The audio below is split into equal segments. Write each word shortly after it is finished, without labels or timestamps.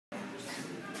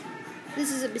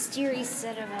This is a mysterious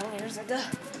set of elevators, like the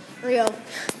real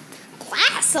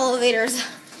glass elevators.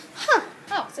 Huh.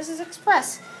 Oh, this is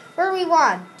Express. Where are we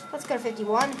on? Let's go to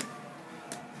 51.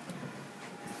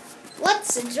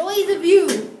 Let's enjoy the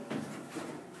view.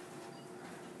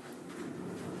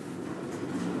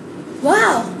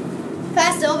 Wow.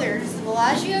 Fast elevators. The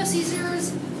Bellagio,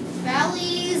 Caesars,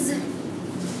 Bally's. You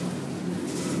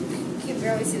can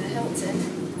barely see the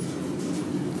Hilton.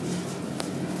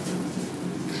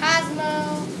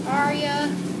 Cosmo, Aria,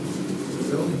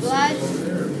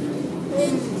 Bellagio.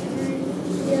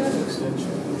 Yeah.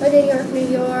 New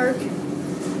York.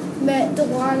 Met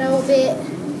Delano a bit.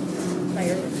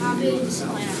 Miami Cottage,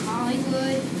 Atlanta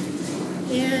Hollywood,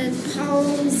 and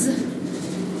Palms,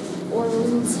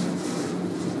 Orleans.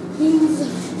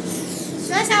 So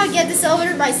that's how I get this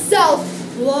elevator myself.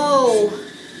 Whoa.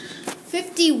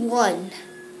 51.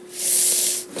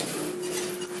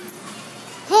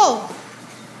 Oh.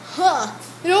 Huh.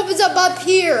 It opens up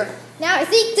here. Now I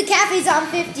think the cafe's on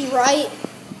 50, right?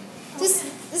 This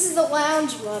is the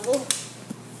lounge level.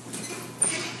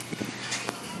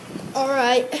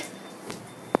 Alright.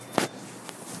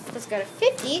 Let's go to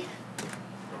 50. Is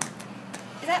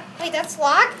that, wait, that's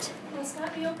locked? Must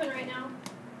not be open right now.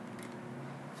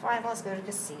 Fine, let's go to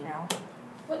casino.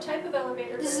 What type of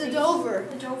elevator? This is a Dover.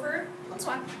 A Dover? Let's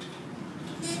walk.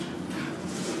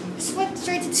 Just went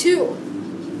straight to 2.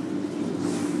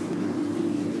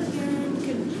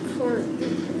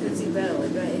 And could see better,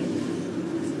 right?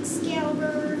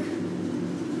 Excalibur.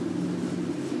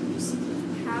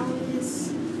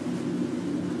 Palace.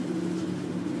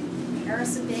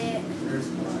 Paris a bit. There's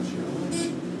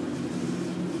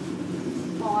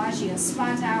Bellagio,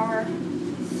 Spa Tower,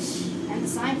 and the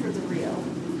sign for the Rio.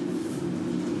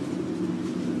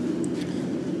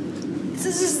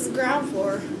 This is the ground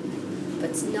floor, but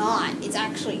it's not. It's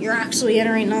actually, you're actually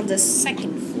entering on the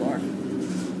second floor.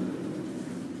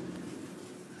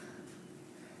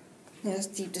 That's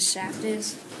how deep the shaft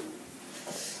is.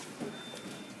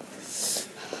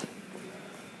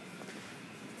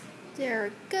 There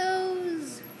it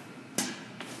goes.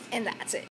 And that's it.